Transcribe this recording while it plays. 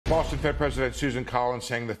Boston Fed President Susan Collins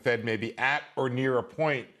saying the Fed may be at or near a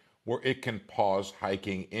point where it can pause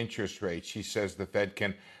hiking interest rates. She says the Fed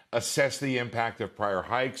can assess the impact of prior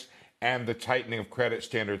hikes and the tightening of credit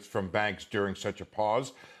standards from banks during such a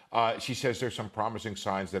pause. She says there's some promising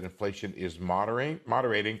signs that inflation is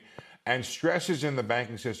moderating, and stresses in the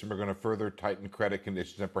banking system are going to further tighten credit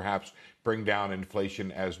conditions and perhaps bring down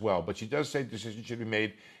inflation as well. But she does say decisions should be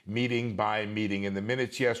made meeting by meeting. In the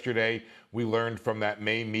minutes yesterday, we learned from that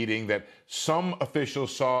May meeting that some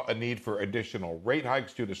officials saw a need for additional rate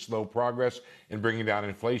hikes due to slow progress in bringing down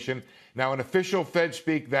inflation. Now, in official Fed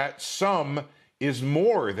speak, that some is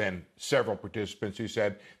more than several participants who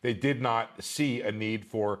said they did not see a need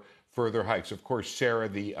for further hikes. Of course, Sarah,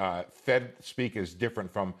 the Fed speak is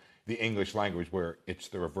different from the English language, where it's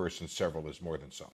the reverse and several is more than some.